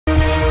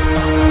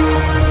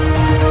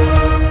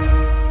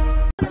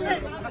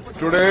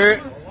Today,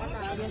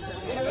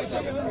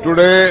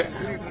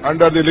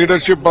 under the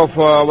leadership of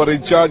our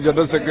in-charge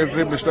General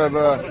Secretary, Mr.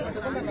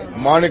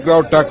 Manik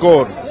Rao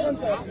Thakur,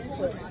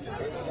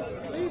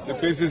 the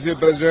PCC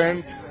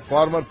President,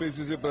 former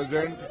PCC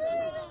President,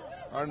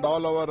 and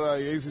all our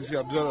ACC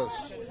observers,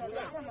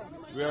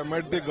 we have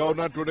met the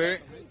Governor today.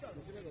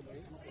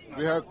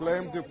 We have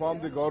claimed to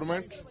form the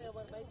government.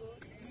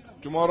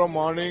 Tomorrow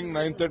morning,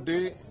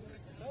 9:30,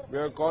 we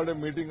have called a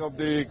meeting of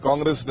the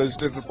Congress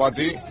Legislative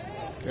Party,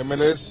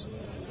 MLAs.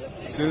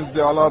 Since they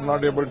all are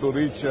not able to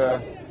reach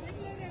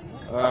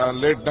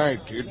late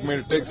night, it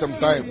may take some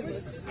time.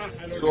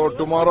 So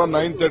tomorrow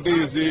 9:30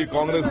 is the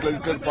Congress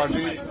Legislative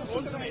Party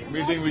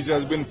meeting which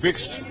has been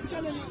fixed.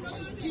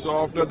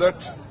 So after that,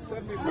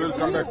 we will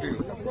come back to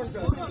you.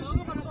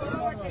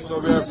 So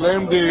we have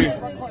claimed the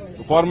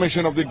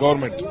formation of the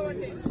government.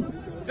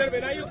 Sir,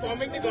 when are you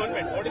forming the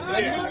government? What is the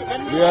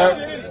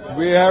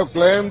We have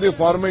claimed the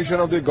formation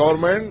of the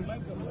government.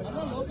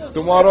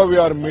 Tomorrow we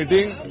are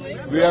meeting.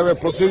 We have a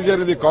procedure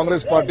in the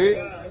Congress party.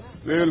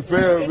 We will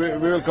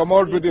come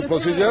out with the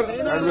procedure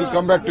and we will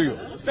come back to you.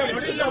 Sir,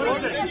 what is the governor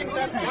saying?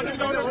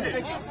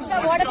 Sir,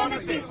 what about the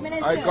Chief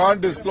Minister? I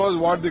can't disclose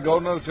what the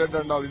governor said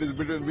and all. It is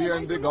between me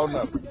and the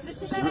governor.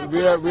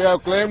 We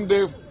have claimed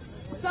the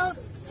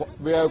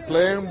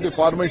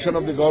formation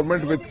of the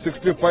government with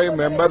 65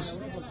 members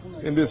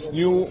in this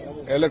new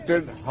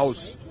elected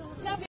house.